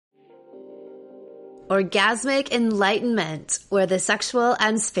orgasmic enlightenment, where the sexual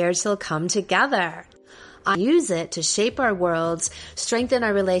and spiritual come together. I use it to shape our worlds, strengthen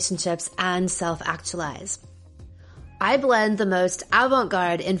our relationships, and self-actualize. I blend the most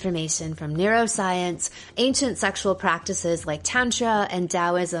avant-garde information from neuroscience, ancient sexual practices like Tantra and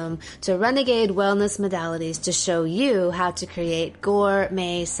Taoism, to renegade wellness modalities to show you how to create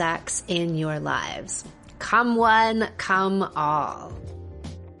gourmet sex in your lives. Come one, come all.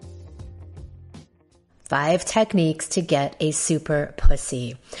 5 techniques to get a super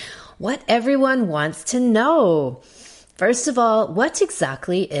pussy. What everyone wants to know. First of all, what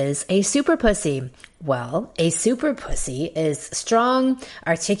exactly is a super pussy? Well, a super pussy is strong,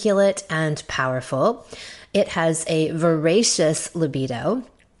 articulate, and powerful. It has a voracious libido.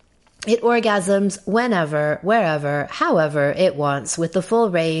 It orgasms whenever, wherever, however it wants, with the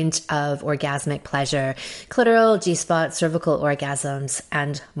full range of orgasmic pleasure, clitoral, G-spot, cervical orgasms,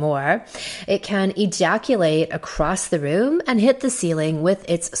 and more. It can ejaculate across the room and hit the ceiling with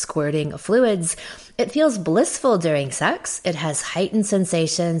its squirting fluids. It feels blissful during sex. It has heightened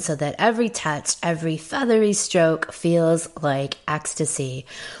sensation so that every touch, every feathery stroke feels like ecstasy.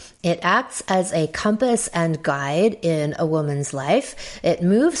 It acts as a compass and guide in a woman's life. It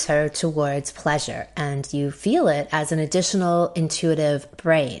moves her towards pleasure, and you feel it as an additional intuitive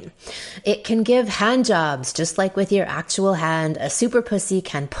brain. It can give hand jobs, just like with your actual hand. A super pussy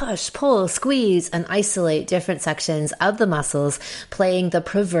can push, pull, squeeze, and isolate different sections of the muscles, playing the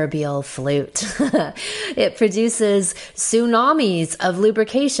proverbial flute. It produces tsunamis of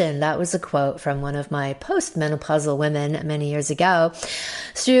lubrication. That was a quote from one of my postmenopausal women many years ago.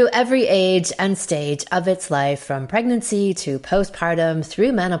 Through every age and stage of its life, from pregnancy to postpartum,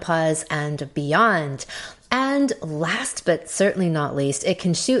 through menopause and beyond. And last but certainly not least, it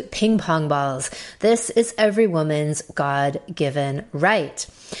can shoot ping pong balls. This is every woman's God-given right.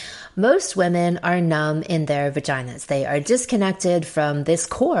 Most women are numb in their vaginas. They are disconnected from this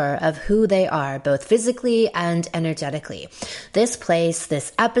core of who they are, both physically and energetically. This place,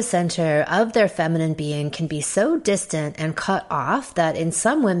 this epicenter of their feminine being, can be so distant and cut off that in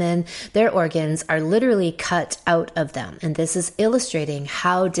some women, their organs are literally cut out of them. And this is illustrating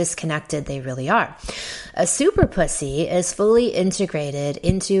how disconnected they really are. A super pussy is fully integrated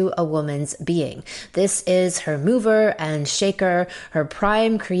into a woman's being. This is her mover and shaker, her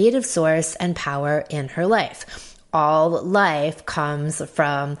prime creative source and power in her life. All life comes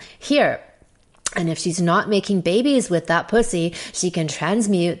from here. And if she's not making babies with that pussy, she can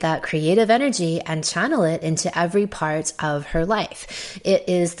transmute that creative energy and channel it into every part of her life. It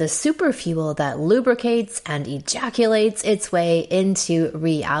is the super fuel that lubricates and ejaculates its way into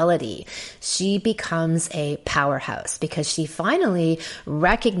reality. She becomes a powerhouse because she finally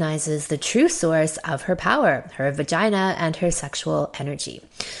recognizes the true source of her power, her vagina and her sexual energy.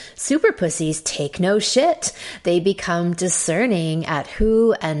 Super pussies take no shit. They become discerning at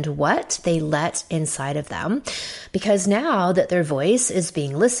who and what they let inside of them, because now that their voice is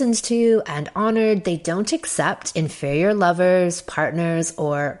being listened to and honored, they don't accept inferior lovers, partners,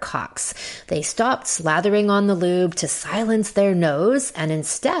 or cocks. They stopped slathering on the lube to silence their no's, and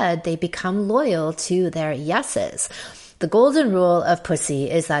instead they become loyal to their yeses. The golden rule of pussy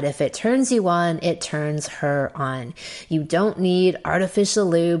is that if it turns you on, it turns her on. You don't need artificial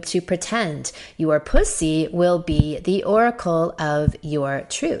lube to pretend. Your pussy will be the oracle of your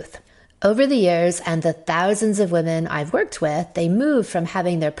truth. Over the years and the thousands of women I've worked with, they move from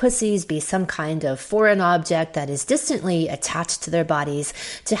having their pussies be some kind of foreign object that is distantly attached to their bodies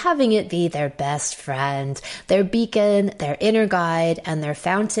to having it be their best friend, their beacon, their inner guide, and their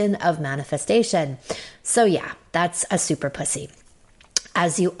fountain of manifestation. So yeah, that's a super pussy.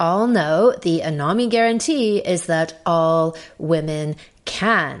 As you all know, the Anami guarantee is that all women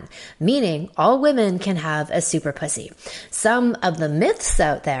can, meaning all women can have a super pussy. Some of the myths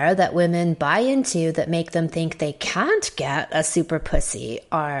out there that women buy into that make them think they can't get a super pussy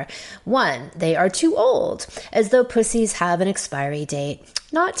are: 1, they are too old, as though pussies have an expiry date.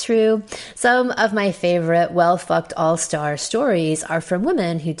 Not true. Some of my favorite well-fucked all-star stories are from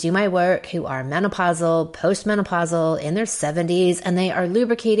women who do my work, who are menopausal, postmenopausal, in their 70s, and they are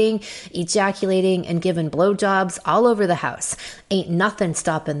lubricating, ejaculating, and given blowjobs all over the house. Ain't nothing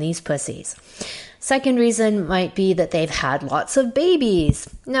stopping these pussies. Second reason might be that they've had lots of babies.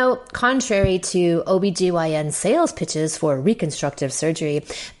 No, contrary to OBGYN sales pitches for reconstructive surgery,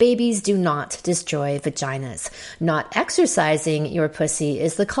 babies do not destroy vaginas. Not exercising your pussy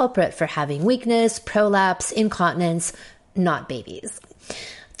is the culprit for having weakness, prolapse, incontinence, not babies.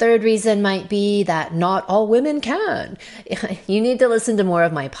 Third reason might be that not all women can. You need to listen to more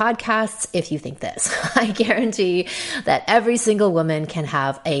of my podcasts if you think this. I guarantee that every single woman can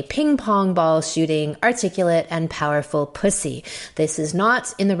have a ping pong ball shooting, articulate, and powerful pussy. This is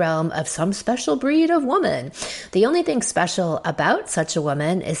not in the realm of some special breed of woman. The only thing special about such a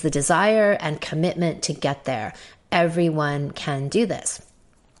woman is the desire and commitment to get there. Everyone can do this.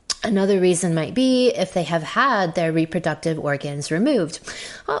 Another reason might be if they have had their reproductive organs removed.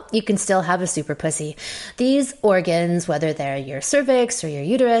 Well, you can still have a super pussy. These organs, whether they're your cervix or your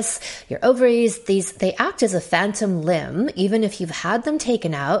uterus, your ovaries, they act as a phantom limb. Even if you've had them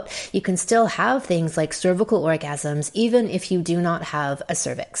taken out, you can still have things like cervical orgasms, even if you do not have a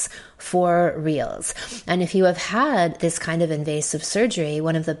cervix. For reals. And if you have had this kind of invasive surgery,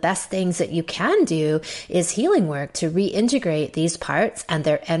 one of the best things that you can do is healing work to reintegrate these parts and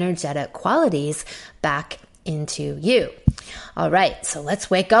their energetic qualities back into you. All right, so let's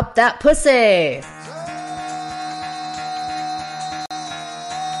wake up that pussy.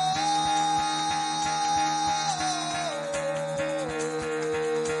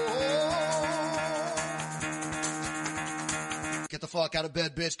 Get the fuck out of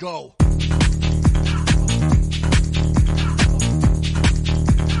bed, bitch, go.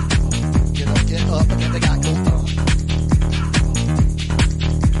 Get up, again, they got go.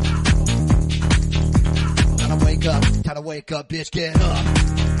 Time to wake up, bitch, get up.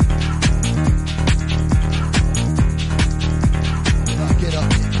 Get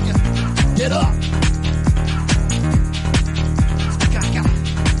up, get up.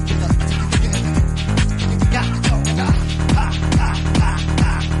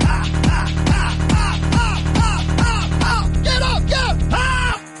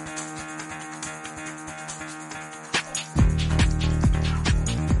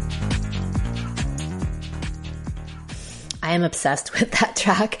 I am obsessed with that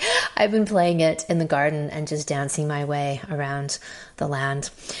track. I've been playing it in the garden and just dancing my way around the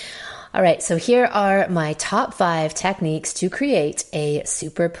land. All right, so here are my top 5 techniques to create a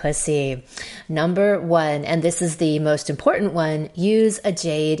super pussy. Number 1, and this is the most important one, use a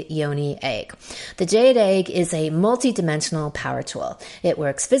jade yoni egg. The jade egg is a multi-dimensional power tool. It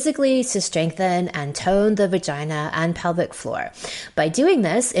works physically to strengthen and tone the vagina and pelvic floor. By doing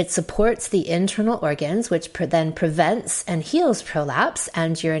this, it supports the internal organs, which then prevents and heals prolapse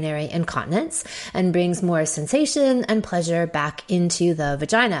and urinary incontinence, and brings more sensation and pleasure back into the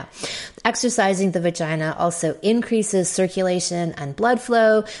vagina. Exercising the vagina also increases circulation and blood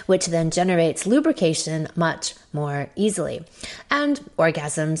flow, which then generates lubrication much more easily. And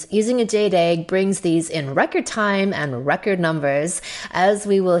orgasms. Using a jade egg brings these in record time and record numbers. As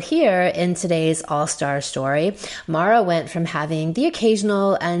we will hear in today's all-star story, Mara went from having the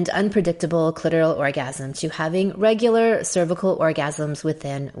occasional and unpredictable clitoral orgasm to having regular cervical orgasms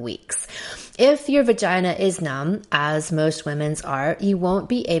within weeks. If your vagina is numb, as most women's are, you won't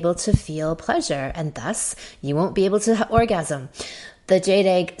be able to feel pleasure, and thus you won't be able to orgasm. The jade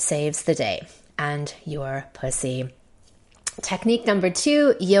egg saves the day and your pussy. Technique number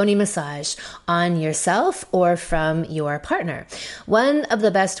 2, yoni massage on yourself or from your partner. One of the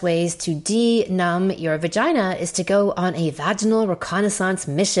best ways to de-numb your vagina is to go on a vaginal reconnaissance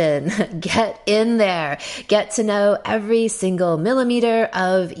mission. Get in there. Get to know every single millimeter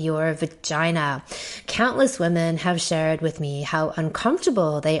of your vagina. Countless women have shared with me how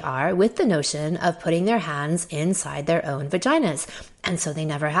uncomfortable they are with the notion of putting their hands inside their own vaginas. And so they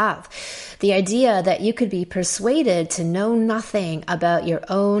never have. The idea that you could be persuaded to know nothing about your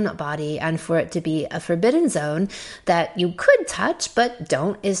own body and for it to be a forbidden zone that you could touch but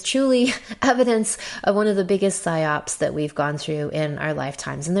don't is truly evidence of one of the biggest psyops that we've gone through in our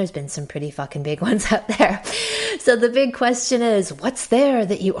lifetimes. And there's been some pretty fucking big ones out there. So the big question is, what's there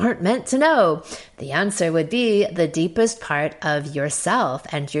that you aren't meant to know? The answer would be the deepest part of yourself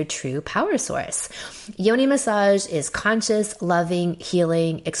and your true power source. Yoni massage is conscious, loving,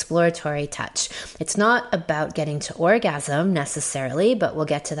 healing, exploratory touch. It's not about getting to orgasm necessarily, but we'll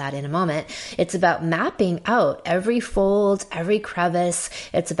get to that in a moment. It's about mapping out every fold, every crevice.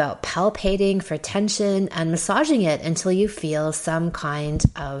 It's about palpating for tension and massaging it until you feel some kind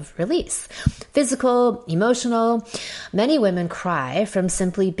of release. Physical, emotional. Many women cry from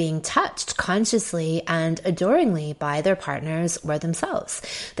simply being touched consciously and adoringly by their partners or themselves.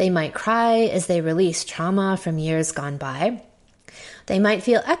 They might cry as they release trauma from years gone by. They might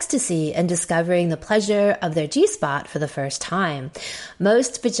feel ecstasy in discovering the pleasure of their G-spot for the first time.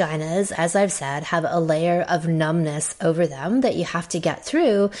 Most vaginas, as I've said, have a layer of numbness over them that you have to get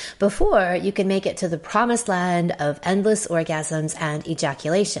through before you can make it to the promised land of endless orgasms and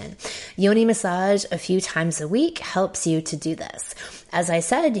ejaculation. Yoni massage a few times a week helps you to do this. As I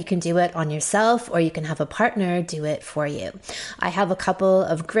said, you can do it on yourself or you can have a partner do it for you. I have a couple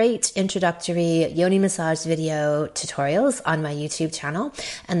of great introductory yoni massage video tutorials on my YouTube channel,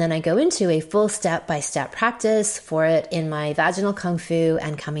 and then I go into a full step-by-step practice for it in my Vaginal Kung Fu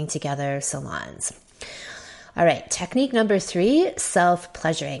and Coming Together salons. All right, technique number 3,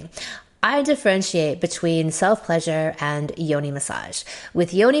 self-pleasuring. I differentiate between self-pleasure and yoni massage.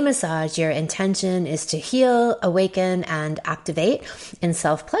 With yoni massage, your intention is to heal, awaken, and activate. In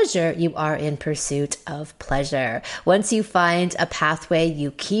self-pleasure, you are in pursuit of pleasure. Once you find a pathway, you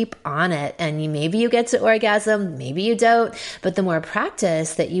keep on it, and maybe you get to orgasm, maybe you don't, but the more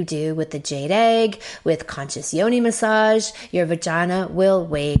practice that you do with the jade egg, with conscious yoni massage, your vagina will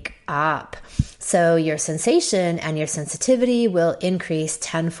wake up. So your sensation and your sensitivity will increase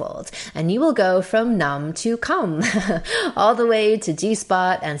tenfold, and you will go from numb to come, all the way to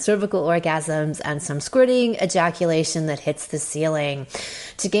G-spot and cervical orgasms and some squirting ejaculation that hits the ceiling.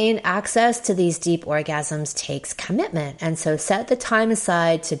 To gain access to these deep orgasms takes commitment, and so set the time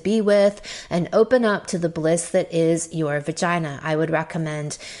aside to be with and open up to the bliss that is your vagina. I would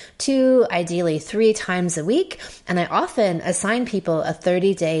recommend 2, ideally 3 times a week, and I often assign people a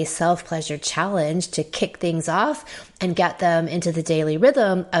 30-day self-pleasure challenge to kick things off and get them into the daily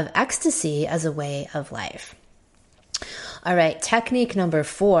rhythm of ecstasy as a way of life. All right, technique number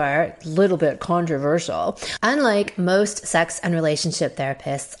 4, a little bit controversial. Unlike most sex and relationship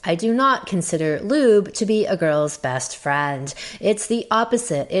therapists, I do not consider lube to be a girl's best friend. It's the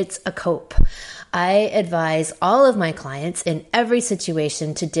opposite. It's a cope. I advise all of my clients in every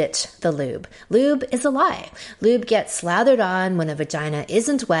situation to ditch the lube. Lube is a lie. Lube gets slathered on when a vagina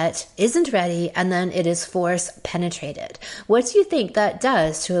isn't wet, isn't ready, and then it is force penetrated. What do you think that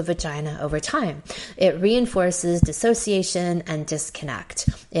does to a vagina over time? It reinforces dissociation and disconnect.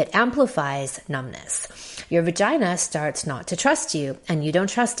 It amplifies numbness. Your vagina starts not to trust you, and you don't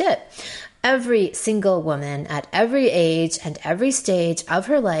trust it. Every single woman at every age and every stage of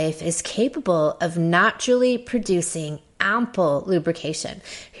her life is capable of naturally producing ample lubrication.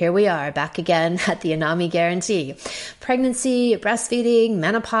 Here we are back again at the Anami guarantee. Pregnancy, breastfeeding,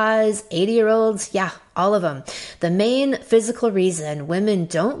 menopause, 80-year-olds, yeah, all of them. The main physical reason women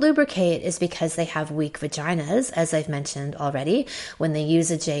don't lubricate is because they have weak vaginas, as I've mentioned already. When they use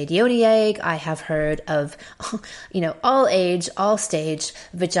a jade yoni egg, I have heard of, all age, all stage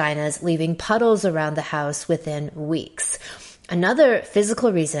vaginas leaving puddles around the house within weeks. Another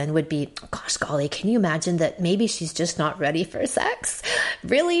physical reason would be, gosh golly, can you imagine that maybe she's just not ready for sex?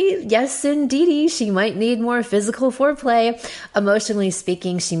 Really? Yes, indeedy. She might need more physical foreplay. Emotionally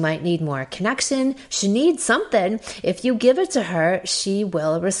speaking, she might need more connection. She needs something. If you give it to her, she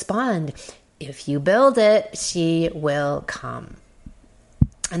will respond. If you build it, she will come.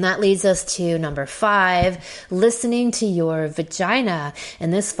 And that leads us to number 5, listening to your vagina.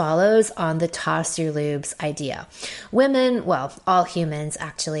 And this follows on the toss your lubes idea. Women, well, all humans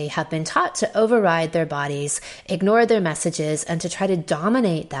actually, have been taught to override their bodies, ignore their messages, and to try to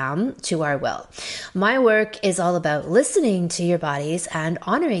dominate them to our will. My work is all about listening to your bodies and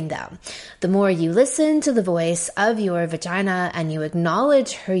honoring them. The more you listen to the voice of your vagina and you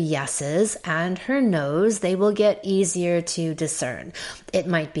acknowledge her yeses and her nos, they will get easier to discern. It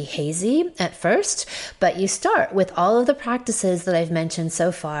might be hazy at first, but you start with all of the practices that I've mentioned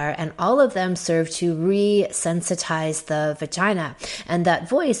so far, and all of them serve to re-sensitize the vagina. And that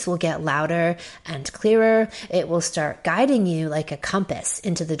voice will get louder and clearer. It will start guiding you like a compass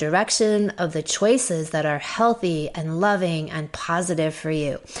into the direction of the choices that are healthy and loving and positive for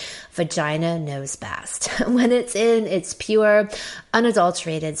you. Vagina knows best. When it's in its pure,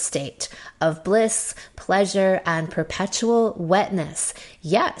 unadulterated state of bliss, pleasure, and perpetual wetness.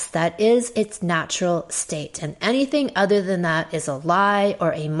 Yes, that is its natural state. And anything other than that is a lie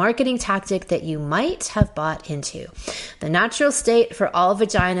or a marketing tactic that you might have bought into. The natural state for all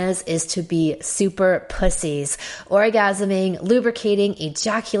vaginas is to be super pussies, orgasming, lubricating,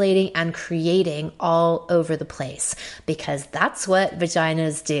 ejaculating, and creating all over the place. Because that's what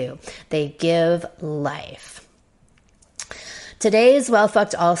vaginas do. They give life. Today's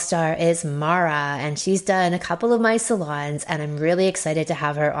Well-Fucked All-Star is Mara, and she's done a couple of my salons, and I'm really excited to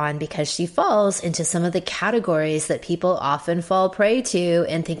have her on because she falls into some of the categories that people often fall prey to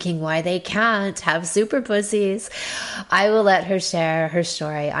in thinking why they can't have super pussies. I will let her share her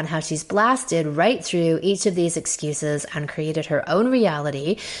story on how she's blasted right through each of these excuses and created her own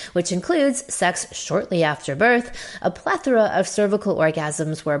reality, which includes sex shortly after birth, a plethora of cervical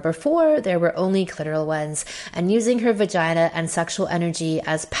orgasms where before there were only clitoral ones, and using her vagina and sexual energy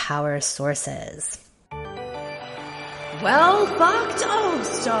as power sources. Well-Fucked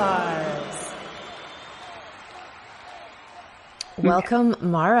All-Stars. Welcome,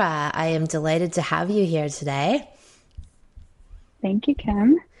 Mara. I am delighted to have you here today. Thank you,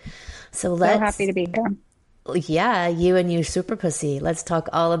 Kim. So happy to be here. Yeah, you and your super pussy. Let's talk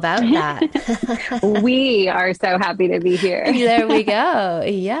all about that. We are so happy to be here. There we go.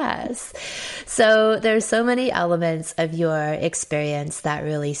 Yes. So there's so many elements of your experience that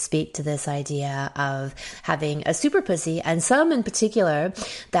really speak to this idea of having a super pussy, and some in particular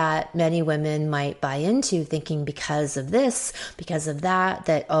that many women might buy into, thinking because of this, because of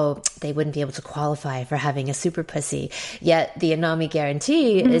that, oh, they wouldn't be able to qualify for having a super pussy. Yet the Anami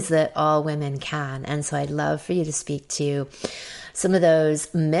guarantee is that all women can. And so I'd love for you to speak to some of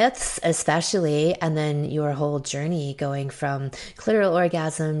those myths, especially, and then your whole journey going from clitoral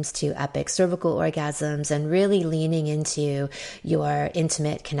orgasms to epic cervical orgasms, and really leaning into your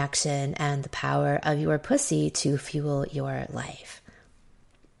intimate connection and the power of your pussy to fuel your life.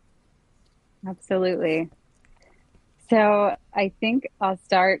 Absolutely. So I think I'll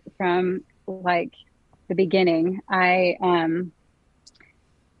start from like the beginning.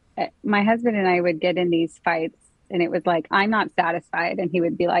 My husband and I would get in these fights, and it was like, I'm not satisfied. And he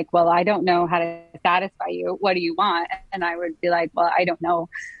would be like, well, I don't know how to satisfy you. What do you want? And I would be like, well, I don't know.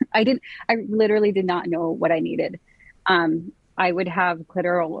 I literally did not know what I needed. I would have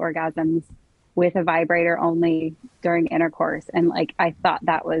clitoral orgasms with a vibrator only during intercourse. And like, I thought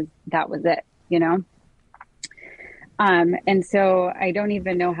that was it, you know? And so I don't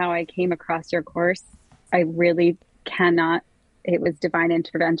even know how I came across your course. I really cannot. It was divine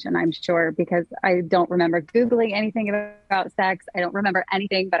intervention, I'm sure, because I don't remember Googling anything about sex. I don't remember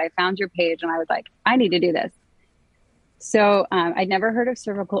anything, but I found your page and I was like, I need to do this. So I'd never heard of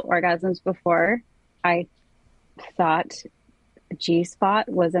cervical orgasms before. I thought G-spot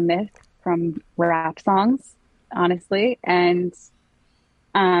was a myth from rap songs, honestly. And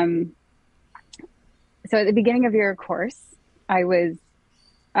so at the beginning of your course, I was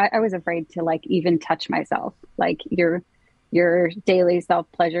afraid to like even touch myself. Like your daily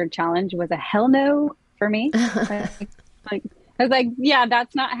self-pleasure challenge was a hell no for me. I was like, yeah,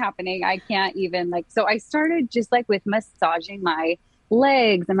 that's not happening. I can't even so I started just like with massaging my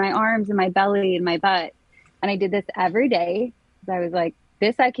legs and my arms and my belly and my butt. And I did this every day. I was like,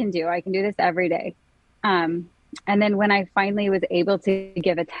 this I can do. I can do this every day. And then when I finally was able to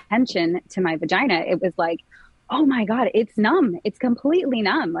give attention to my vagina, it was like, oh my God, it's numb. It's completely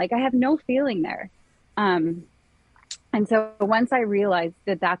numb. Like I have no feeling there. And so once I realized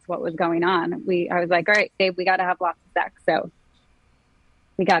that that's what was going on, I was like, all right, babe, we got to have lots of sex. So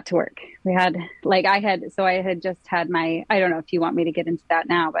we got to work. I had just had I don't know if you want me to get into that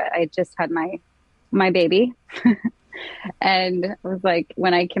now, but I just had my baby. And it was like,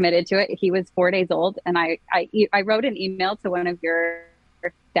 when I committed to it, he was 4 days old. And I wrote an email to one of your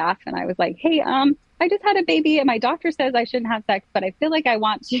staff and I was like, hey, I just had a baby and my doctor says I shouldn't have sex, but I feel like I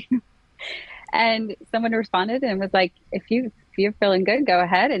want to. And someone responded and was like, if you're feeling good, go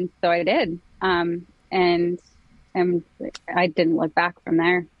ahead. And so I did. And I didn't look back from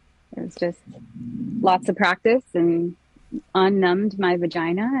there. It was just lots of practice and unnumbed my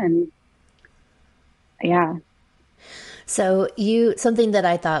vagina. And yeah. So something that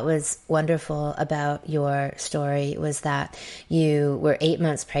I thought was wonderful about your story was that you were 8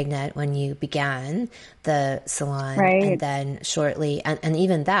 months pregnant when you began the salon, right. And then shortly, and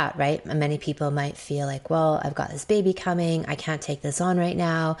even that, right? Many people might feel like, well, I've got this baby coming. I can't take this on right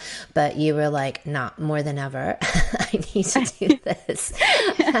now. But you were like, not more than ever. I need to do this.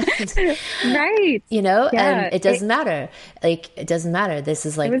 Right. You know, yeah, and it doesn't matter. Like, it doesn't matter. This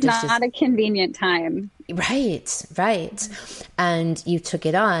is like, it was not a convenient time. Right. And you took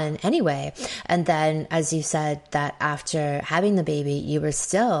it on anyway. And then, as you said, that after having the baby, you were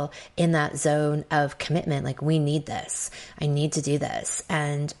still in that zone of commitment. Like, we need this. I need to do this.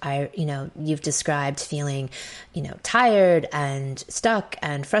 And you've described feeling, tired and stuck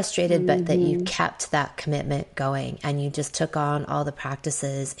and frustrated, but that you kept that commitment going and you just took on all the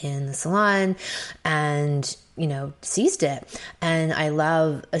practices in the salon and, seized it. And I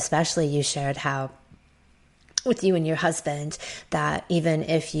love, especially you shared how with you and your husband, that even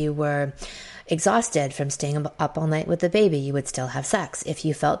if you were exhausted from staying up all night with the baby, you would still have sex. If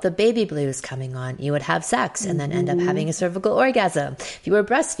you felt the baby blues coming on, you would have sex and then end up having a cervical orgasm. If you were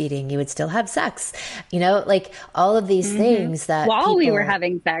breastfeeding, you would still have sex. Like all of these things that while we were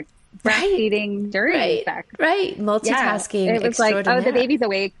having sex, breastfeeding during sex. Right. Multitasking. Yeah. It was like, oh, the baby's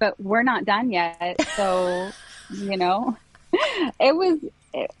awake, but we're not done yet. So,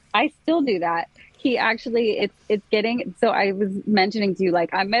 I still do that. He actually, it's getting, so I was mentioning to you, like,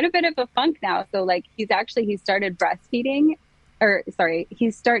 I'm in a bit of a funk now. So like, he started breastfeeding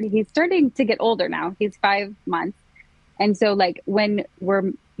he's starting to get older now. He's 5 months And so like when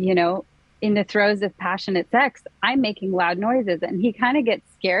we're, you know, in the throes of passionate sex, I'm making loud noises and he kind of gets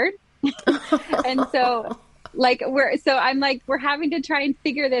scared. And so like I'm like, we're having to try and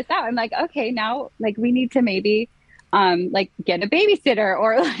figure this out. I'm like, okay, now like we need to maybe like get a babysitter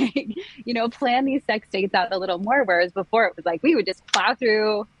or like, you know, plan these sex dates out a little more. Whereas before it was like, we would just plow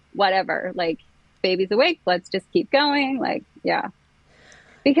through whatever, like baby's awake, let's just keep going. Like, yeah.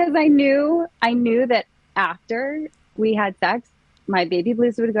 Because I knew that after we had sex, my baby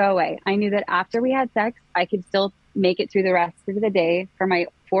blues would go away. I knew that after we had sex, I could still make it through the rest of the day for my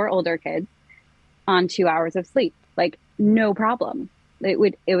 4 older kids on 2 hours of sleep. Like no problem. It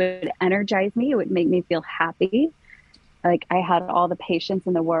would energize me. It would make me feel happy. Like I had all the patience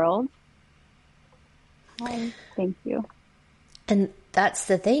in the world. Oh, thank you. And that's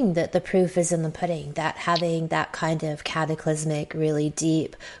the thing, that the proof is in the pudding, that having that kind of cataclysmic, really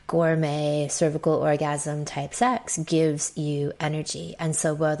deep, gourmet, cervical orgasm type sex gives you energy. And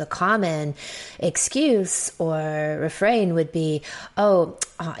so where the common excuse or refrain would be,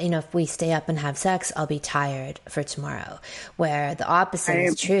 you know, if we stay up and have sex, I'll be tired for tomorrow. Where the opposite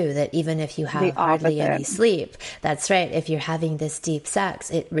is true, that even if you have hardly any sleep, that's right, if you're having this deep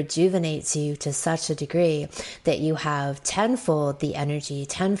sex, it rejuvenates you to such a degree that you have tenfold the energy,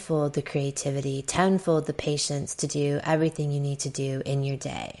 tenfold the creativity, tenfold the patience to do everything you need to do in your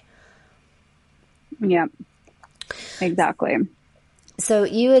day. Yeah, exactly. So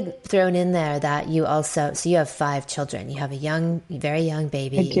you had thrown in there that you also, so you have 5 children. You have a very young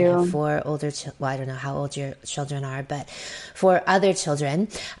baby. I do. You have 4 older, well, I don't know how old your children are, but 4 other children.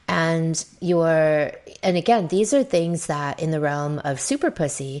 And again, these are things that in the realm of super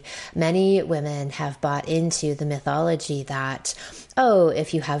pussy, many women have bought into the mythology that,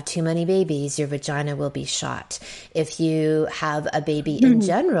 if you have too many babies, your vagina will be shot. If you have a baby in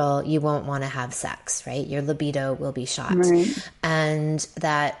general, you won't want to have sex, right? Your libido will be shot. Right. And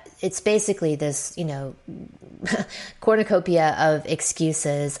that it's basically this, you know, cornucopia of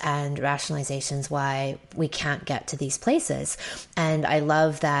excuses and rationalizations why we can't get to these places. And I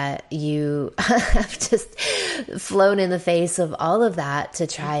love that you have just flown in the face of all of that to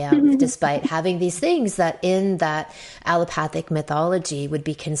triumph, despite having these things that in that allopathic mythology would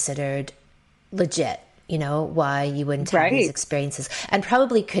be considered legit, you know, why you wouldn't have these experiences and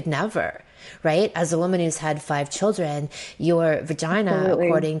probably could never. Right? As a woman who's had 5 children, your vagina, Absolutely.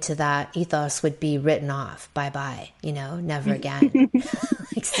 according to that ethos, would be written off. Bye-bye. You know, never again.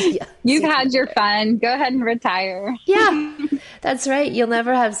 You've had your fun. Go ahead and retire. Yeah, that's right. You'll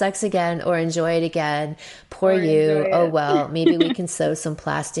never have sex again or enjoy it again. Poor you. Oh, well, maybe we can sew some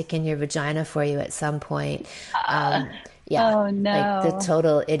plastic in your vagina for you at some point. Yeah. Oh, no. Like the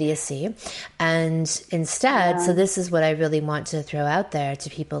total idiocy. And instead, so this is what I really want to throw out there to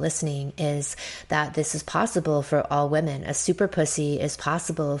people listening, is that this is possible for all women. A super pussy is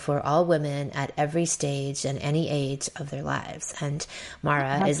possible for all women at every stage and any age of their lives. And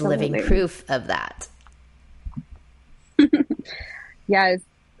Mara is living proof of that. Yes.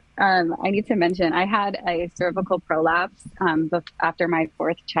 I need to mention, I had a cervical prolapse after my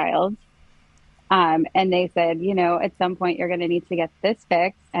 4th child. And they said, you know, at some point you're going to need to get this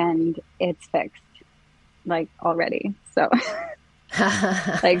fixed, and it's fixed like already. So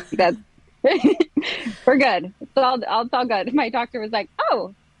like that's, we're good. It's all good. My doctor was like,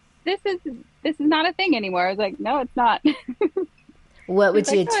 oh, this is not a thing anymore. I was like, no, it's not. What would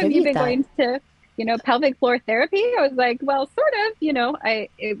you attribute have you been that? going to, you know, pelvic floor therapy? I was like, well, sort of, you know,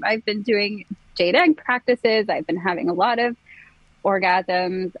 I've been doing jade egg practices. I've been having a lot of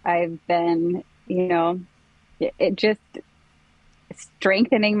orgasms. I've been, you know, it just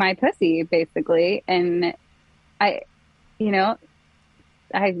strengthening my pussy basically. And I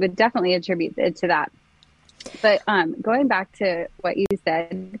would definitely attribute it to that. But going back to what you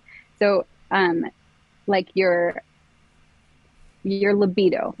said, so like your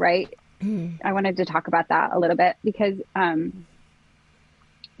libido, right? I wanted to talk about that a little bit because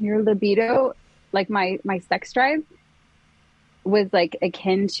your libido, like my sex drive was like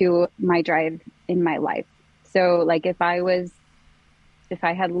akin to my drive in my life. So like if I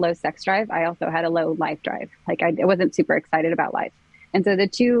had low sex drive, I also had a low life drive. Like I wasn't super excited about life. And so the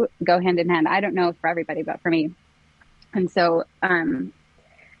two go hand in hand. I don't know for everybody, but for me. And so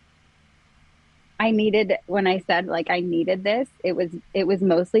I needed, when I said like I needed this, it was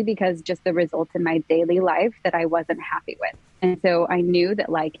mostly because just the results in my daily life that I wasn't happy with. And so I knew that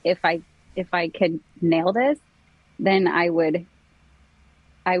like if I could nail this, then I would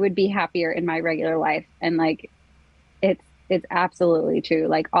be happier in my regular life. And like, it's absolutely true.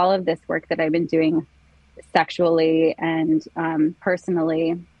 Like all of this work that I've been doing sexually and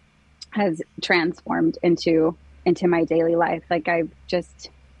personally has transformed into into my daily life. Like I've just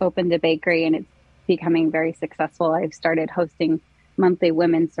opened a bakery and it's becoming very successful. I've started hosting monthly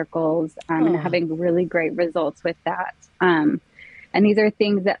women's circles, and Oh, having really great results with that. And these are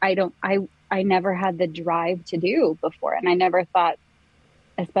things that I never had the drive to do before. And I never thought,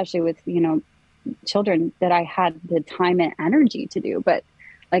 especially with, children, that I had the time and energy to do. But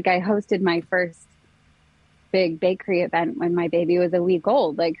like I hosted my first big bakery event when my baby was a week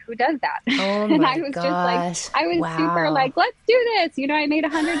old. Like, who does that? oh And I my was just like, gosh. I was super Wow. like, let's do this. I made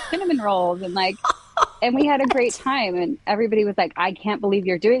 100 cinnamon rolls and like, and we had a great time. And everybody was like, I can't believe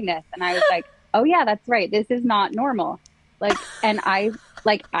you're doing this. And I was like, oh yeah, that's right. This is not normal. Like, and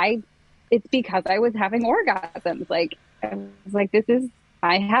it's because I was having orgasms. Like, I was like,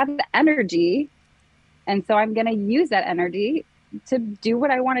 I have the energy. And so I'm going to use that energy to do what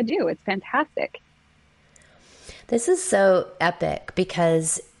I want to do. It's fantastic. This is so epic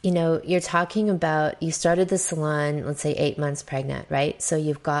because, you're talking about you started the salon, let's say 8 months pregnant, right? So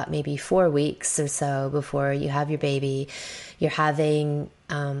you've got maybe 4 weeks or so before you have your baby. You're having,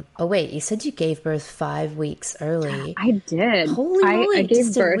 oh, wait, you said you gave birth 5 weeks early. I did. Holy I moly, gave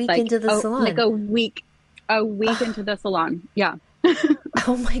just a birth week into the like salon. a week into the salon. Yeah.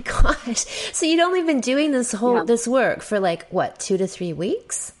 Oh my gosh. So you'd only been doing Yeah. this work for like what, 2 to 3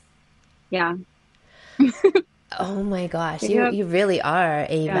 weeks? Yeah. Oh my gosh, Yep. you really are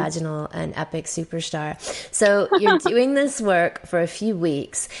a Yeah. vaginal and epic superstar. So you're doing this work for a few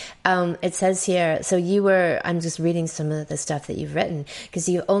weeks. It says here, so I'm just reading some of the stuff that you've written, because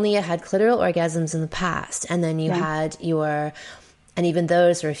you only had clitoral orgasms in the past, and then you Yeah. had and even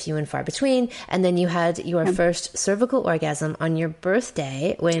those were few and far between. And then you had your Yeah. first cervical orgasm on your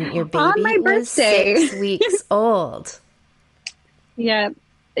birthday when your On baby my was birthday. 6 weeks old. Yeah.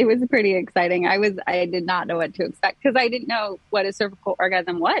 It was pretty exciting. I did not know what to expect because I didn't know what a cervical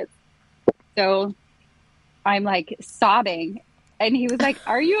orgasm was. So I'm like sobbing and he was like,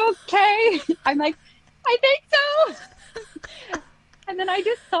 "Are you okay?" I'm like, "I think so." And then I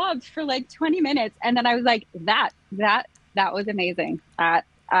just sobbed for like 20 minutes. And then I was like, that was amazing. That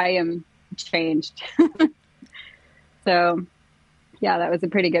I am changed. So yeah, that was a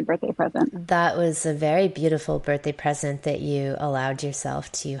pretty good birthday present. That was a very beautiful birthday present that you allowed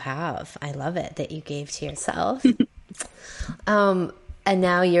yourself to have. I love it that you gave to yourself. And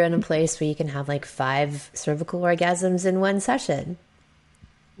now you're in a place where you can have like 5 cervical orgasms in one session.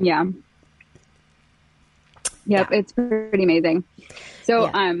 Yeah. Yep. Yeah. It's pretty amazing. So,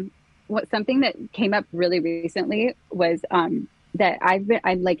 Yeah. something that came up really recently was, that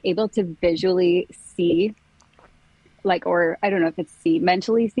I'm like able to visually see, like, or I don't know if it's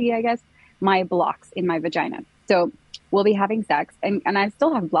mentally see, I guess, my blocks in my vagina. So we'll be having sex and I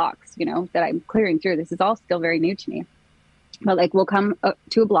still have blocks, that I'm clearing through. This is all still very new to me, but like we'll come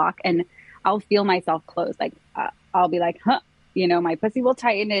to a block and I'll feel myself close. Like, I'll be like, huh, my pussy will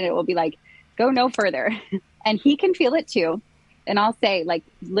tighten and it will be like, go no further. And he can feel it too. And I'll say, like,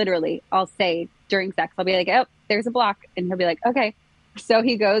 literally, I'll say during sex, I'll be like, oh, there's a block. And he'll be like, okay. So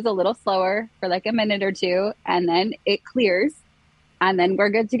he goes a little slower for like a minute or two, and then it clears, and then we're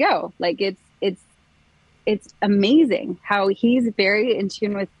good to go. Like it's amazing how he's very in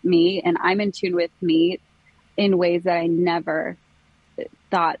tune with me, and I'm in tune with me in ways that I never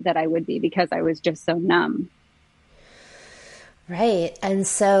thought that I would be because I was just so numb. Right. And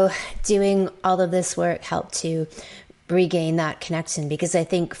so doing all of this work helped to regain that connection, because I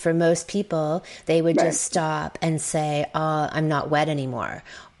think for most people, they would Right. just stop and say, oh, I'm not wet anymore,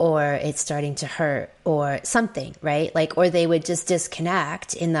 or it's starting to hurt, or something, right? Like, or they would just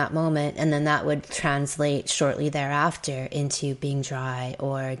disconnect in that moment, and then that would translate shortly thereafter into being dry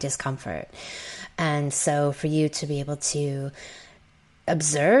or discomfort. And so for you to be able to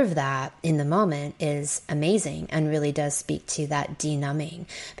observe that in the moment is amazing and really does speak to that denumbing,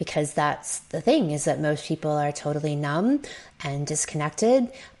 because that's the thing, is that most people are totally numb and disconnected,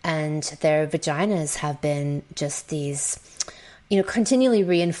 and their vaginas have been just these, continually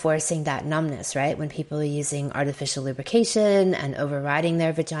reinforcing that numbness, right? When people are using artificial lubrication and overriding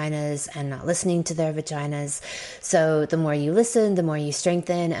their vaginas and not listening to their vaginas. So the more you listen, the more you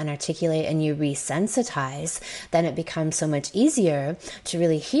strengthen and articulate and you resensitize, then it becomes so much easier to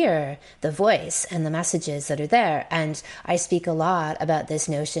really hear the voice and the messages that are there. And I speak a lot about this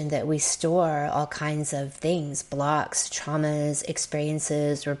notion that we store all kinds of things, blocks, traumas,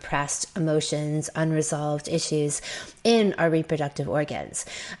 experiences, repressed emotions, unresolved issues in our reproductive organs.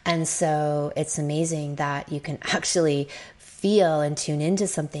 And so it's amazing that you can actually feel and tune into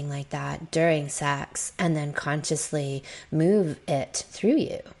something like that during sex and then consciously move it through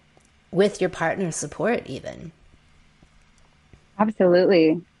you with your partner's support even.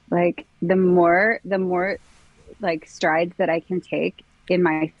 Absolutely. Like the more like strides that I can take in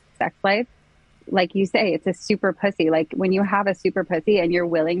my sex life, like you say, it's a super pussy. Like when you have a super pussy and you're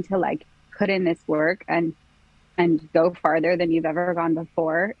willing to like put in this work and go farther than you've ever gone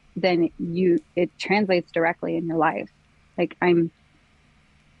before, then it translates directly in your life. Like I'm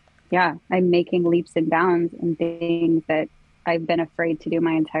making leaps and bounds in things that I've been afraid to do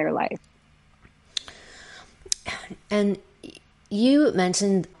my entire life. And you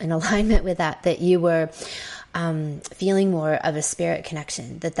mentioned in alignment with that you were feeling more of a spirit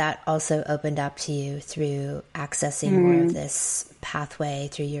connection, that also opened up to you through accessing more of this pathway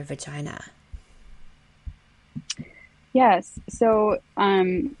through your vagina. Yes. So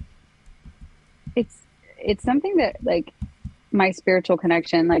it's something that like my spiritual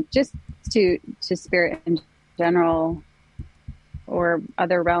connection, like just to spirit in general, or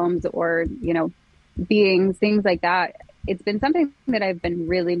other realms, or, you know, beings, things like that. It's been something that I've been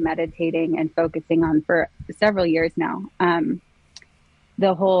really meditating and focusing on for several years now.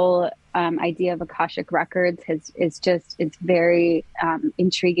 The whole idea of Akashic records it's very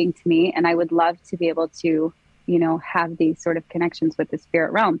intriguing to me. And I would love to be able to, you know, have these sort of connections with the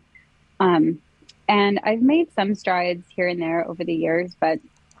spirit realm. And I've made some strides here and there over the years, but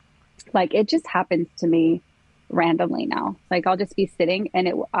like, it just happens to me randomly now. Like I'll just be sitting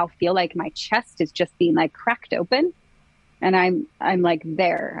and I'll feel like my chest is just being like cracked open. And I'm like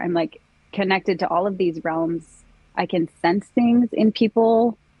there. I'm like connected to all of these realms. I can sense things in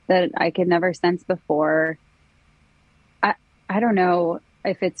people that I could never sense before. I don't know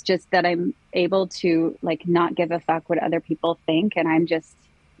if it's just that I'm able to like not give a fuck what other people think. And I'm just,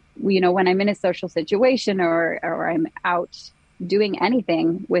 you know, when I'm in a social situation or I'm out doing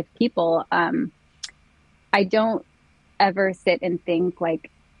anything with people, I don't ever sit and think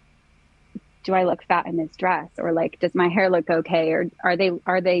like, do I look fat in this dress? Or like, does my hair look okay? Or are they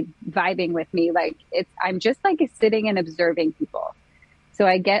vibing with me? Like I'm just like sitting and observing people. So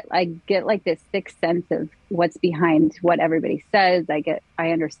I get like this sixth sense of what's behind what everybody says.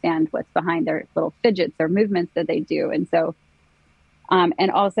 I understand what's behind their little fidgets or movements that they do. And so,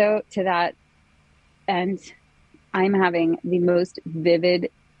 and also to that end, I'm having the most vivid,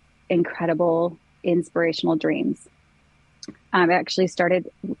 incredible, inspirational dreams. I've actually started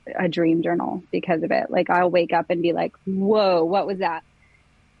a dream journal because of it. Like I'll wake up and be like, whoa, what was that?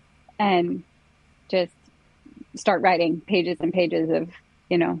 And just start writing pages and pages of,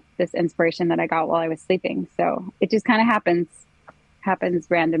 you know, this inspiration that I got while I was sleeping. So it just kind of happens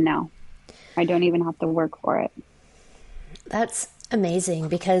random now. I don't even have to work for it. That's amazing,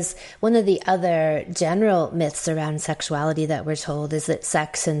 because one of the other general myths around sexuality that we're told is that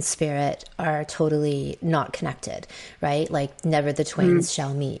sex and spirit are totally not connected, right? Like never the twains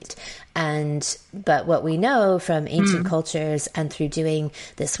shall meet. But what we know from ancient cultures and through doing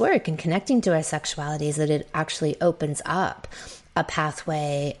this work and connecting to our sexuality is that it actually opens up a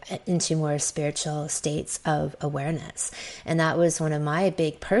pathway into more spiritual states of awareness. And that was one of my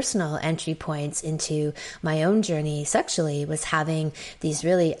big personal entry points into my own journey sexually, was having these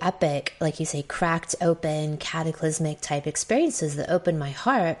really epic, like you say, cracked open, cataclysmic type experiences that opened my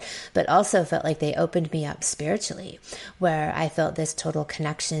heart, but also felt like they opened me up spiritually, where I felt this total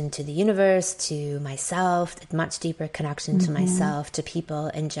connection to the universe, to myself, a much deeper connection to myself, to people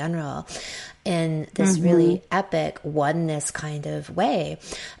in general, in this really epic oneness kind of way.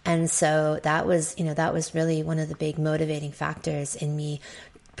 And so that was really one of the big motivating factors in me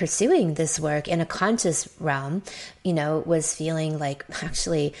pursuing this work in a conscious realm, you know, was feeling like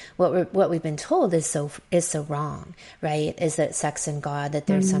actually what we've been told is so wrong, right? Is that sex and God, that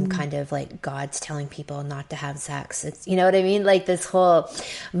there's some kind of like God's telling people not to have sex. It's, you know what I mean? Like this whole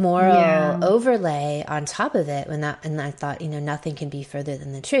moral overlay on top of it, and I thought, you know, nothing can be further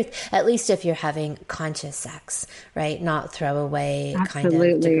than the truth, at least if you're having conscious sex, right? Not throwaway kind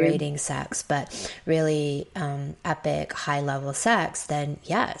of degrading sex, but really epic high level sex, then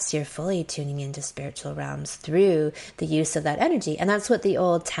yes, you're fully tuning into spiritual realms through the use of that energy. And that's what the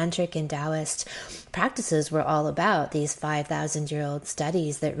old tantric and Taoist practices were all about. These 5,000-year-old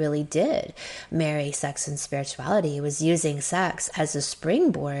studies that really did marry sex and spirituality, was using sex as a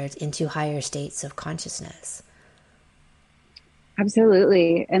springboard into higher states of consciousness.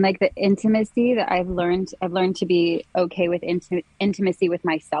 Absolutely. And like the intimacy that I've learned to be okay with intimacy with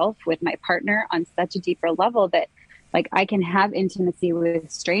myself, with my partner on such a deeper level that like I can have intimacy with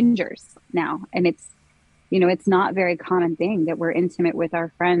strangers now. And it's, you know, it's not a very common thing that we're intimate with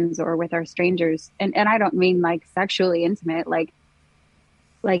our friends or with our strangers. And I don't mean like sexually intimate, like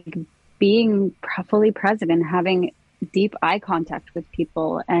being fully present and having deep eye contact with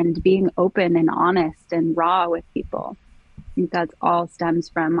people and being open and honest and raw with people. I think that's all stems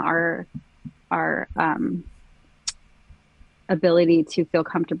from our ability to feel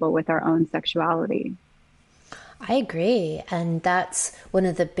comfortable with our own sexuality. I agree. And that's one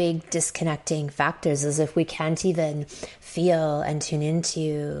of the big disconnecting factors is if we can't even feel and tune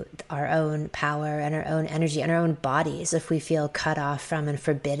into our own power and our own energy and our own bodies, if we feel cut off from and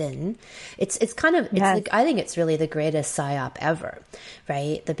forbidden, it's kind of, it's like, I think it's really the greatest psyop ever,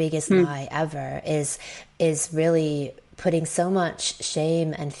 right? The biggest lie ever is really putting so much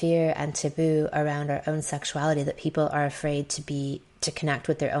shame and fear and taboo around our own sexuality that people are afraid to connect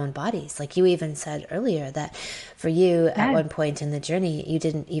with their own bodies. Like you even said earlier that for you at one point in the journey, you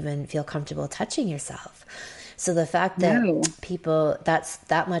didn't even feel comfortable touching yourself. So the fact that people,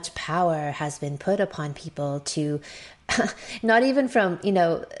 that much power has been put upon people to not even from,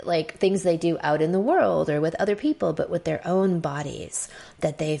 like things they do out in the world or with other people, but with their own bodies,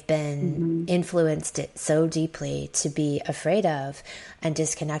 that they've been influenced it so deeply to be afraid of and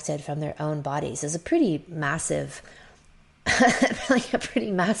disconnected from their own bodies is a pretty massive like a pretty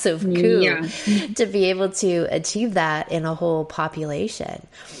massive coup to be able to achieve that in a whole population.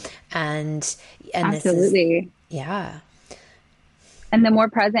 And absolutely. And the more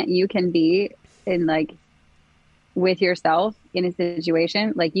present you can be in like with yourself in a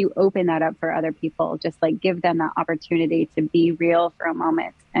situation, like you open that up for other people, just like give them that opportunity to be real for a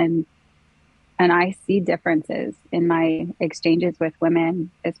moment. And I see differences in my exchanges with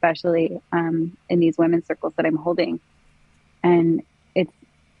women, especially in these women's circles that I'm holding. And it's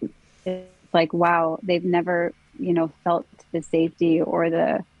like, wow, they've never, felt the safety or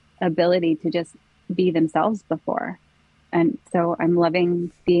the ability to just be themselves before. And so I'm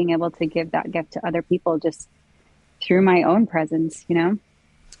loving being able to give that gift to other people just through my own presence,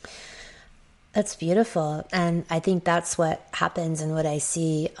 That's beautiful. And I think that's what happens and what I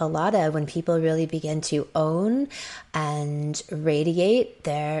see a lot of when people really begin to own and radiate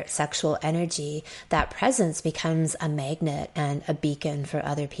their sexual energy. That presence becomes a magnet and a beacon for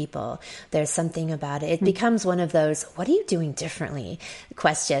other people. There's something about it. It becomes one of those, what are you doing differently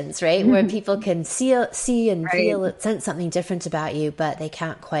questions, right? Where people can see and feel, sense something different about you, but they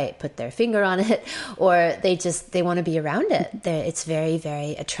can't quite put their finger on it, or they want to be around it. It's very,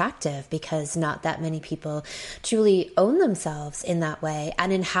 very attractive because not that many people truly own themselves in that way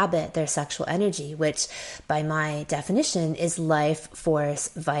and inhabit their sexual energy, which by my definition is life force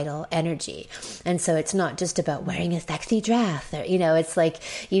vital energy. And so it's not just about wearing a sexy dress or, it's like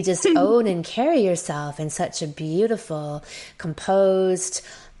you just own and carry yourself in such a beautiful, composed,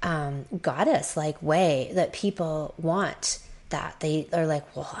 goddess-like way that people want that. They are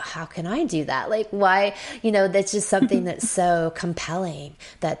like, well, how can I do that? Like, why, that's just something that's so compelling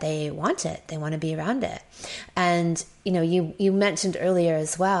that they want it. They want to be around it. And, you mentioned earlier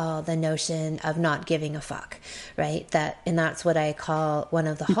as well, the notion of not giving a fuck, right? And that's what I call one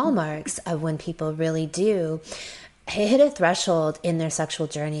of the hallmarks of when people really do hit a threshold in their sexual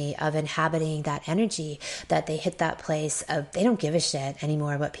journey of inhabiting that energy, that they hit that place of they don't give a shit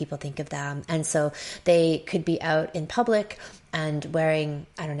anymore what people think of them. And so they could be out in public and wearing,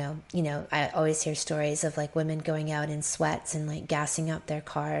 I don't know, I always hear stories of like women going out in sweats and like gassing up their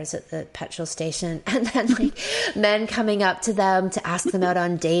cars at the petrol station, and then like men coming up to them to ask them out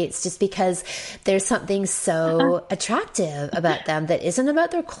on dates just because there's something so attractive about them that isn't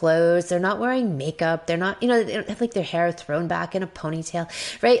about their clothes. They're not wearing makeup. They're not, they don't have like their hair thrown back in a ponytail,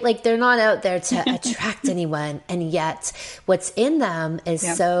 right? Like they're not out there to attract anyone. And yet what's in them is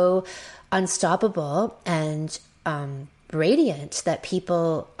so unstoppable and, radiant that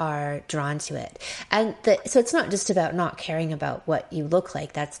people are drawn to it. And so it's not just about not caring about what you look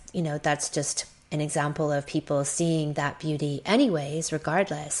like. That's just an example of people seeing that beauty anyways,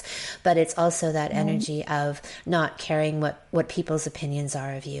 regardless. But it's also that energy of not caring what people's opinions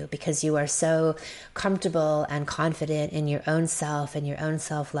are of you, because you are so comfortable and confident in your own self and your own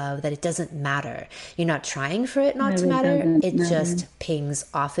self-love that it doesn't matter. You're not trying for it not to matter. It just pings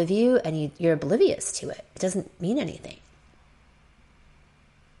off of you and you're oblivious to it. It doesn't mean anything.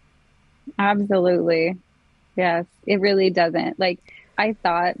 Absolutely. Yes, it really doesn't. Like I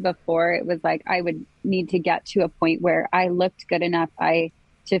thought before, it was like I would need to get to a point where I looked good enough,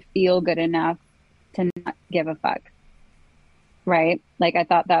 to feel good enough to not give a fuck. Right? Like I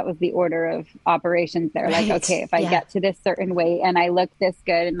thought that was the order of operations there. Right. Like, okay, if I get to this certain weight and I look this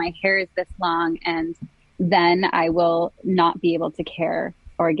good and my hair is this long, and then I will not be able to care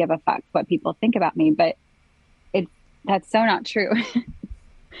or give a fuck what people think about me. But that's so not true.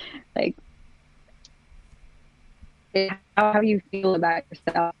 Like how you feel about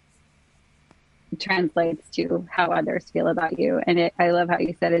yourself translates to how others feel about you. And I love how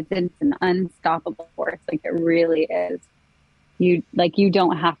you said it's an unstoppable force. Like it really is. You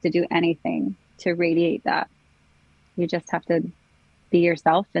don't have to do anything to radiate that. You just have to be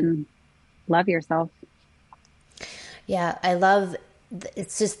yourself and love yourself. Yeah, I love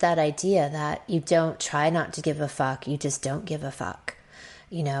it's just that idea that you don't try not to give a fuck, you just don't give a fuck,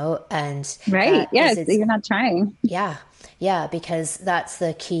 and Right. that is Yes. it's You're not trying. yeah. Yeah, because that's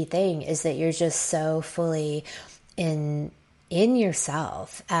the key thing is that you're just so fully in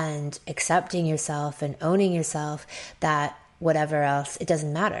yourself and accepting yourself and owning yourself that whatever else, it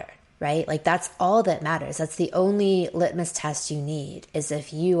doesn't matter, right? Like that's all that matters. That's the only litmus test you need is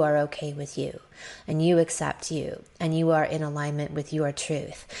if you are okay with you and you accept you and you are in alignment with your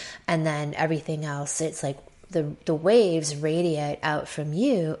truth. And then everything else, it's like the waves radiate out from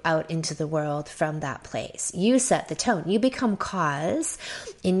you out into the world from that place. You set the tone. You become cause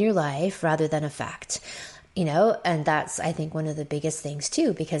in your life rather than effect. And that's, I think, one of the biggest things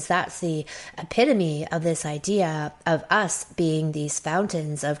too, because that's the epitome of this idea of us being these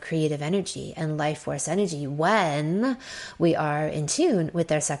fountains of creative energy and life force energy when we are in tune with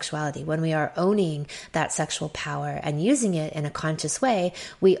their sexuality, when we are owning that sexual power and using it in a conscious way,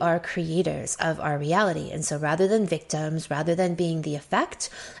 we are creators of our reality. And so rather than victims, rather than being the effect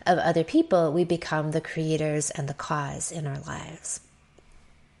of other people, we become the creators and the cause in our lives.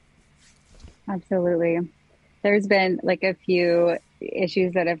 Absolutely. There's been like a few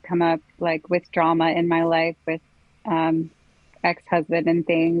issues that have come up, like with drama in my life with um, ex-husband and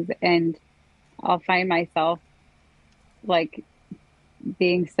things. And I'll find myself like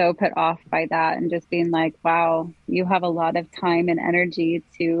being so put off by that and just being like, wow, you have a lot of time and energy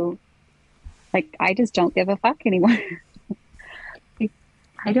to like, I just don't give a fuck anymore.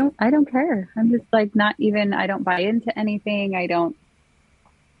 I don't care. I'm just like, not even, I don't buy into anything. I don't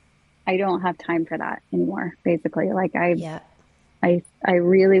have time for that anymore, basically. Like Yeah. I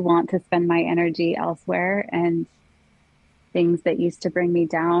really want to spend my energy elsewhere, and things that used to bring me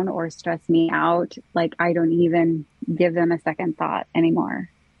down or stress me out, like I don't even give them a second thought anymore.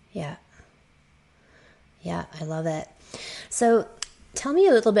 Yeah. Yeah, I love it. So tell me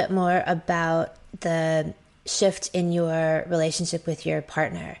a little bit more about the shift in your relationship with your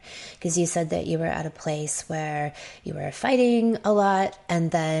partner, because you said that you were at a place where you were fighting a lot,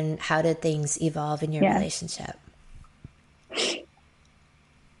 and then how did things evolve in your Yes. relationship?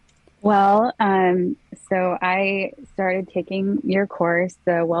 Well, so I started taking your course,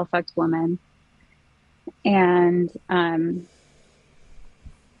 the Well Fucked Woman, and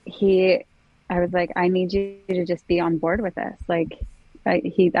he, I was like, I need you to just be on board with this. Like,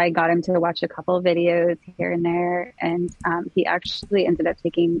 I got him to watch a couple of videos here and there, and he actually ended up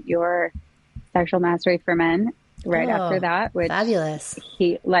taking your Sexual Mastery for Men right after Oh, that, which fabulous.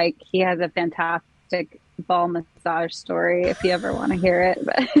 he has a fantastic ball massage story if you ever want to hear it.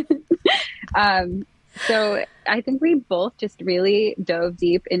 But so I think we both just really dove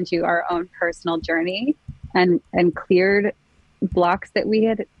deep into our own personal journey and cleared blocks that we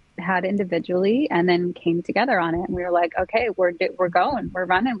had individually, and then came together on it. And we were like, okay, we're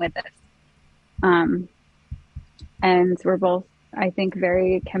running with this. Um, and we're both, I think,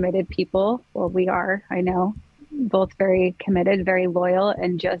 very committed people. Well, we are, I know, both very committed, very loyal,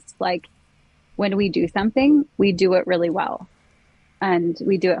 and just like when we do something, we do it really well and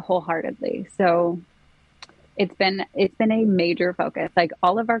we do it wholeheartedly. So it's been a major focus. Like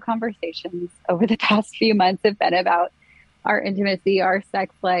all of our conversations over the past few months have been about our intimacy, our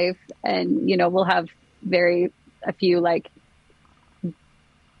sex life, and we'll have a few like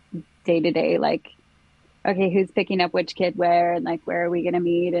day to day, like, okay, who's picking up which kid where, and like where are we going to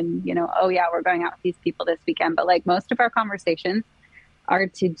meet, and oh yeah, we're going out with these people this weekend. But like most of our conversations are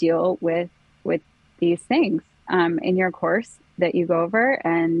to deal with these things in your course that you go over,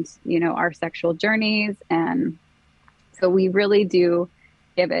 and our sexual journeys. And so we really do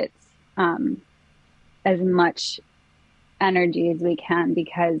give it as much energy as we can,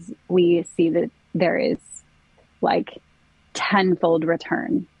 because we see that there is like tenfold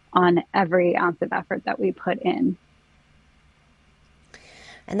return on every ounce of effort that we put in.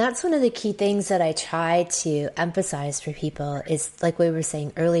 And that's one of the key things that I try to emphasize for people is like we were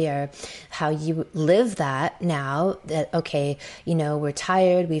saying earlier, how you live that now that, okay, we're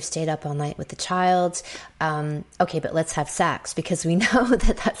tired. We've stayed up all night with the child. Okay, but let's have sex, because we know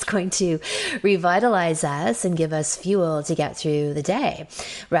that that's going to revitalize us and give us fuel to get through the day,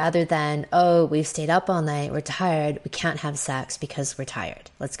 rather than, oh, we've stayed up all night. We're tired. We can't have sex because we're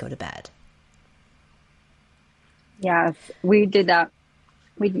tired. Let's go to bed. Yes, we did that.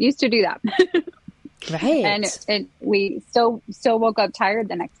 We used to do that. Right. And we still woke up tired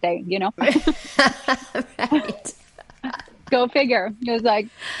the next day, Right. Go figure. It was like,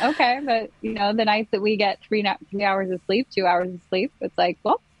 okay, but the nights that we get 3 hours of sleep, 2 hours of sleep, it's like,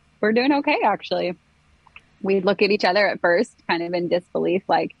 well, we're doing okay, actually. we'd look at each other at first, kind of in disbelief,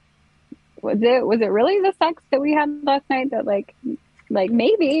 like, was it really the sex that we had last night that like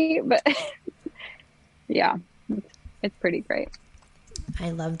maybe, but yeah, it's pretty great. I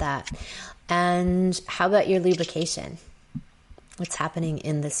love that. And how about your lubrication? What's happening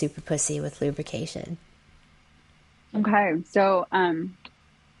in the super pussy with lubrication? Okay, so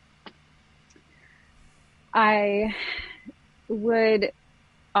I would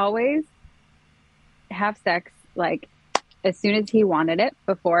always have sex like as soon as he wanted it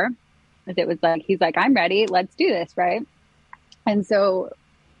before. If it was like, he's like, I'm ready, let's do this, right? And so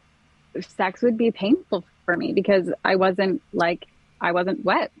sex would be painful for me because I wasn't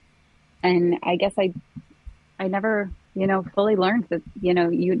wet. And I guess I never, fully learned that, you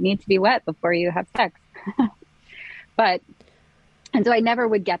need to be wet before you have sex. And so I never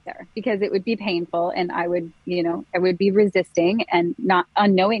would get there because it would be painful and I would be resisting and not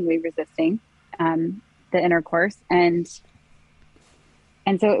unknowingly resisting the intercourse. And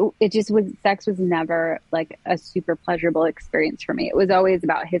so it just was, sex was never like a super pleasurable experience for me. It was always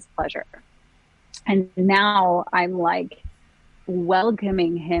about his pleasure. And now I'm like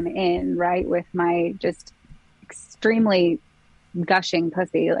welcoming him in, right, with my just extremely gushing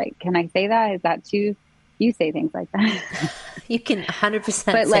pussy. Like, can I say that? Is that too... You say things like that. You can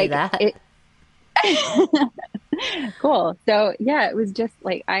 100% say that. Cool. So yeah, it was just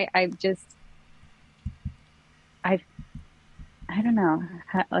like, I don't know.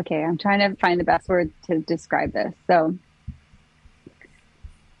 Okay. I'm trying to find the best words to describe this. So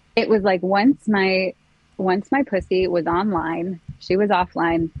it was like once my pussy was online, she was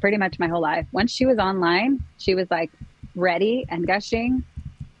offline pretty much my whole life. Once she was online, she was like ready and gushing,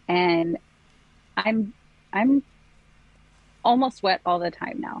 and I'm almost wet all the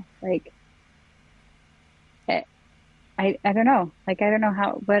time now. Like, I don't know. Like, I don't know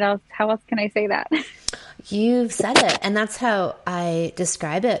how else can I say that? You've said it. And that's how I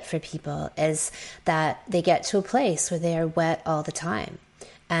describe it for people, is that they get to a place where they are wet all the time.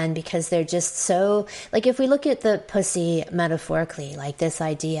 And because they're just so, like, if we look at the pussy metaphorically, like this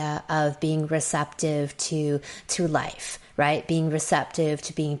idea of being receptive to life, right? Being receptive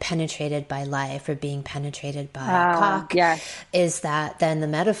to being penetrated by life or being penetrated by a cock, yeah. Is that then the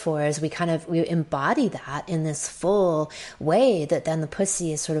metaphor is we embody that in this full way, that then the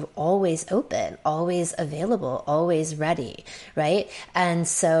pussy is sort of always open, always available, always ready, right? And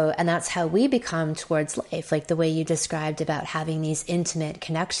that's how we become towards life, like the way you described about having these intimate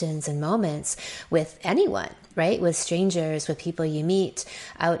connections and moments with anyone, right? With strangers, with people you meet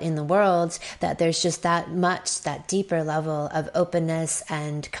out in the world, that there's just that deeper level of openness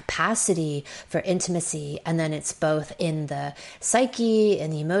and capacity for intimacy. And then it's both in the psyche, in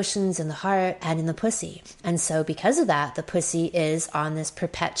the emotions, in the heart, and in the pussy. And so because of that, the pussy is on this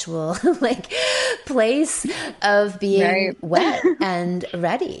perpetual like place of being right. wet and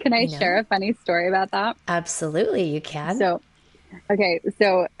ready. Can I share a funny story about that? Absolutely, you can. So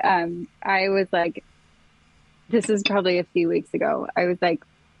I was like, this is probably a few weeks ago. I was like,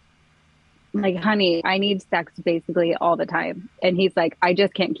 honey, I need sex basically all the time. And he's like, I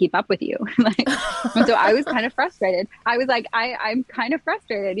just can't keep up with you. So I was kind of frustrated. I was like, I'm kind of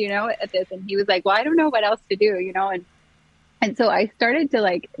frustrated, at this. And he was like, well, I don't know what else to do, and so I started to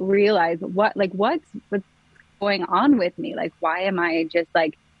like realize what's going on with me? Like, why am I just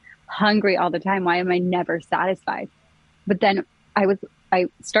like hungry all the time? Why am I never satisfied? But then I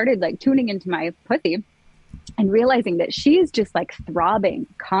started like tuning into my pussy and realizing that she's just like throbbing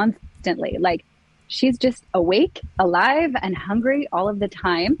constantly. Like, she's just awake, alive, and hungry all of the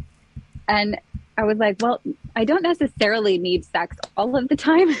time. And I was like, well, I don't necessarily need sex all of the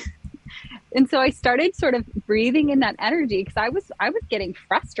time. And so I started sort of breathing in that energy because I was getting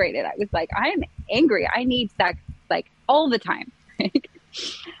frustrated. I was like, I am angry. I need sex like all the time.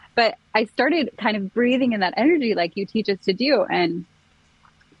 But I started kind of breathing in that energy like you teach us to do, and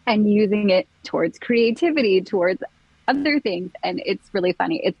using it towards creativity, towards other things. And it's really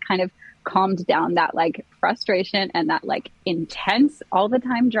funny. It's kind of calmed down that like frustration and that like intense all the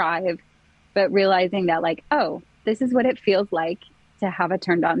time drive, but realizing that like, oh, this is what it feels like to have a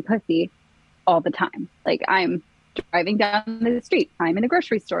turned on pussy all the time. Like, I'm driving down the street, I'm in a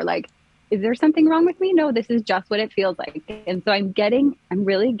grocery store. Like, is there something wrong with me? No, this is just what it feels like. And so I'm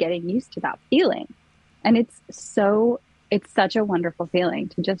really getting used to that feeling. And it's such a wonderful feeling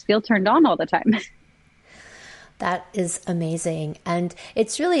to just feel turned on all the time. That is amazing. And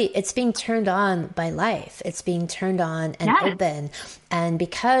it's being turned on by life. It's being turned on and Yeah. open. And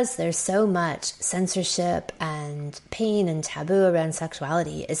because there's so much censorship and pain and taboo around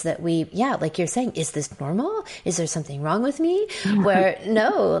sexuality, is that like you're saying, is this normal? Is there something wrong with me? Where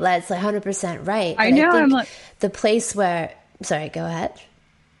no, that's 100% right. I But I know. I'm think like, the place where, sorry, go ahead.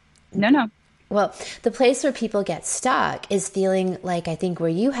 no. Well, the place where people get stuck is feeling like, I think where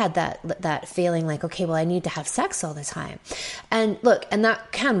you had that feeling like, okay, well, I need to have sex all the time. And look, and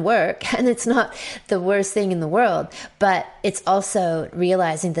that can work, and it's not the worst thing in the world, but it's also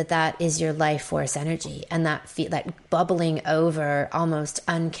realizing that that is your life force energy, and that bubbling over, almost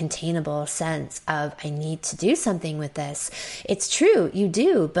uncontainable sense of, I need to do something with this. It's true, you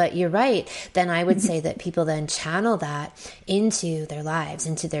do, but you're right. Then I would say that people then channel that into their lives,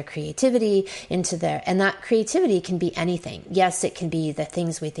 into their creativity, and that creativity can be anything. Yes, it can be the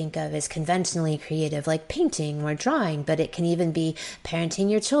things we think of as conventionally creative, like painting or drawing, but it can even be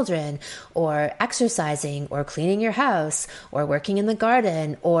parenting your children, or exercising, or cleaning your house, or working in the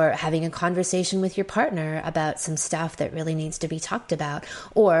garden, or having a conversation with your partner about some stuff that really needs to be talked about,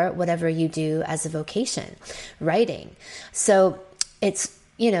 or whatever you do as a vocation, writing. So it's,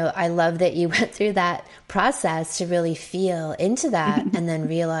 I love that you went through that process to really feel into that, and then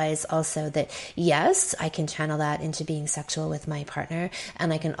realize also that, yes, I can channel that into being sexual with my partner,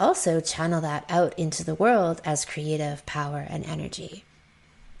 and I can also channel that out into the world as creative power and energy.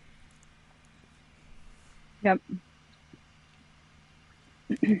 Yep.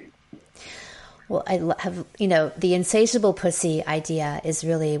 Well, I have, the insatiable pussy idea is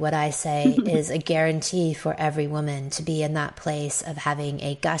really what I say is a guarantee for every woman to be in that place of having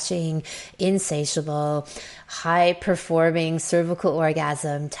a gushing, insatiable, high performing cervical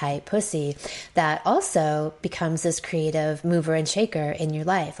orgasm type pussy that also becomes this creative mover and shaker in your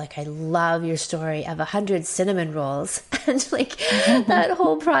life. Like, I love your story of 100 cinnamon rolls and like that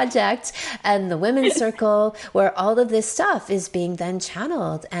whole project and the women's circle where all of this stuff is being then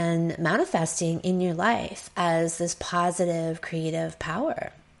channeled and manifesting in your life as this positive creative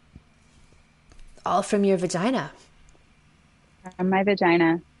power, all from your vagina. From my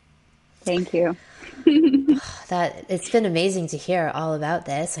vagina. Thank you. That it's been amazing to hear all about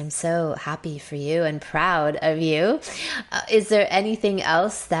this. I'm so happy for you and proud of you. Is there anything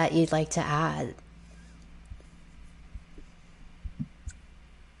else that you'd like to add?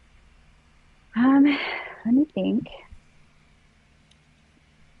 Let me think.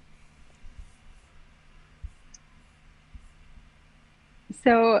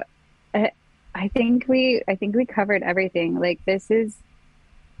 So I think we covered everything. Like, this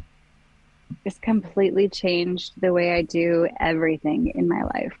completely changed the way I do everything in my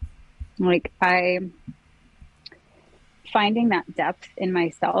life. Like, finding that depth in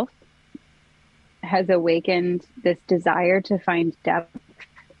myself has awakened this desire to find depth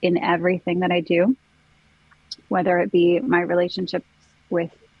in everything that I do, whether it be my relationships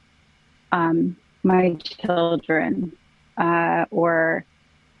with my children, or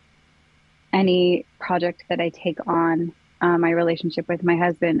any project that I take on, my relationship with my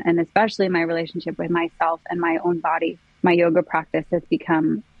husband, and especially my relationship with myself and my own body. My yoga practice has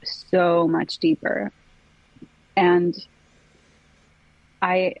become so much deeper. And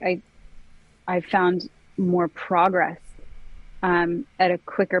I found more progress at a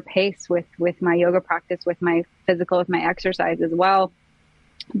quicker pace with my yoga practice, with my physical, with my exercise as well,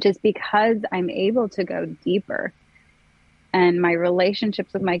 just because I'm able to go deeper. And my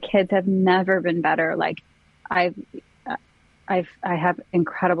relationships with my kids have never been better. Like, I have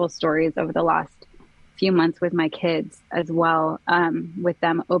incredible stories over the last few months with my kids as well, with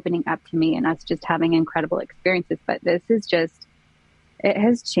them opening up to me and us just having incredible experiences. But this is just, it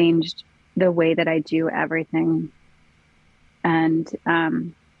has changed the way that I do everything. And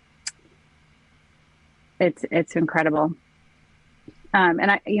it's incredible. And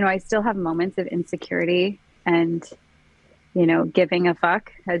I still have moments of insecurity and, giving a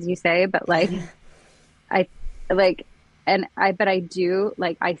fuck, as you say, but like, but I do,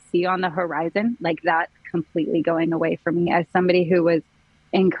 like, I see on the horizon, like, that completely going away for me as somebody who was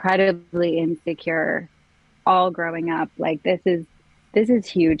incredibly insecure all growing up. Like, this is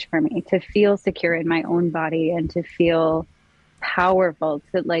huge for me to feel secure in my own body and to feel powerful.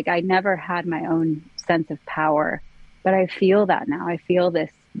 To, like, I never had my own sense of power, but I feel that now. I feel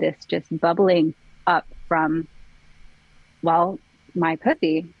this just bubbling up from, well, my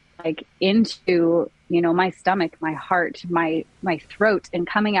pussy, like, into, my stomach, my heart, my throat, and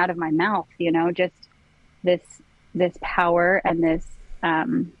coming out of my mouth, just this power and this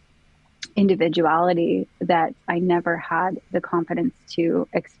individuality that I never had the confidence to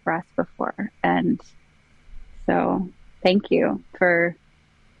express before. And So thank you for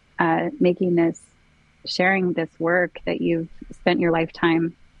sharing this work that you've spent your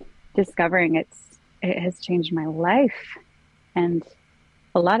lifetime discovering. It has changed my life and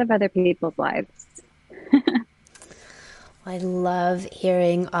a lot of other people's lives. I love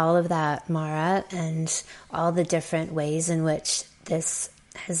hearing all of that, Mara, and all the different ways in which this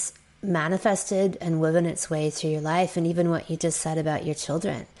has manifested and woven its way through your life, and even what you just said about your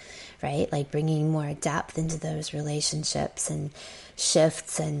children, right? Like bringing more depth into those relationships and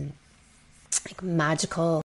shifts and like magical